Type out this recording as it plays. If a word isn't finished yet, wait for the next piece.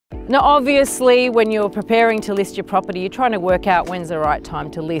Now obviously when you're preparing to list your property, you're trying to work out when's the right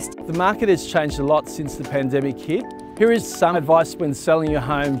time to list. The market has changed a lot since the pandemic hit. Here is some advice when selling your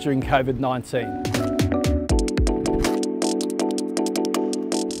home during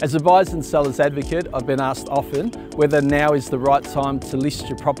COVID-19. As a buyers and sellers advocate, I've been asked often whether now is the right time to list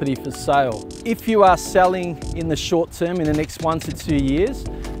your property for sale. If you are selling in the short term, in the next 1 to 2 years,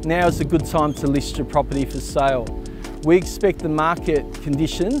 now is a good time to list your property for sale. We expect the market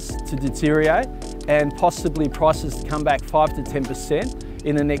conditions to deteriorate and possibly prices to come back 5 to 10%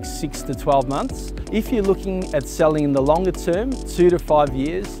 in the next 6 to 12 months. If you're looking at selling in the longer term, 2 to 5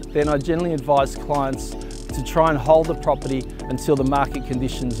 years, then I generally advise clients to try and hold the property until the market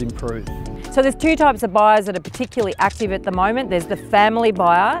conditions improve. So there's two types of buyers that are particularly active at the moment. There's the family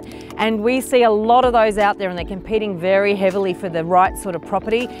buyer, and we see a lot of those out there and they're competing very heavily for the right sort of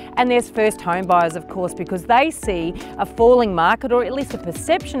property. And there's first home buyers, of course, because they see a falling market, or at least a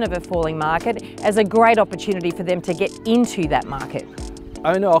perception of a falling market, as a great opportunity for them to get into that market.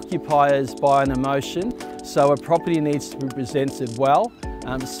 Owner-occupiers buy an emotion, so a property needs to be presented well.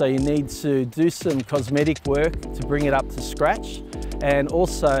 So you need to do some cosmetic work to bring it up to scratch, and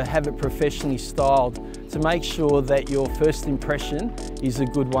also have it professionally styled to make sure that your first impression is a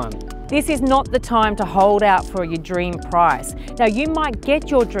good one. This is not the time to hold out for your dream price. Now you might get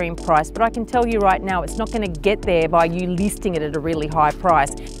your dream price, but I can tell you right now it's not going to get there by you listing it at a really high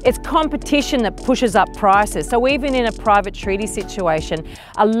price. It's competition that pushes up prices. So even in a private treaty situation,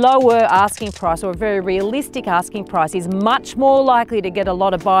 a lower asking price or a very realistic asking price is much more likely to get a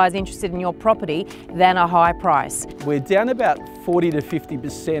lot of buyers interested in your property than a high price. We're down about 40 to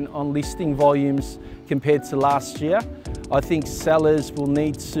 50% on listing volumes compared to last year. I think sellers will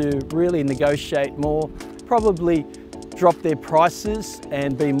need to really negotiate more, probably drop their prices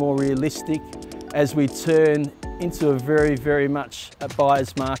and be more realistic as we turn into a very much a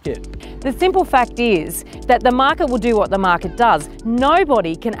buyer's market. The simple fact is that the market will do what the market does.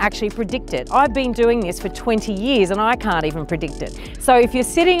 Nobody can actually predict it. I've been doing this for 20 years and I can't even predict it. So if you're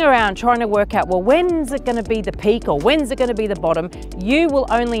sitting around trying to work out, well, when's it going to be the peak or when's it going to be the bottom, you will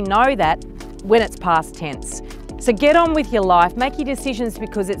only know that when it's past tense. So get on with your life, make your decisions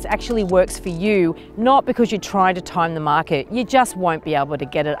because it actually works for you, not because you're trying to time the market. You just won't be able to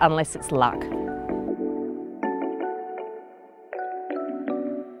get it unless it's luck.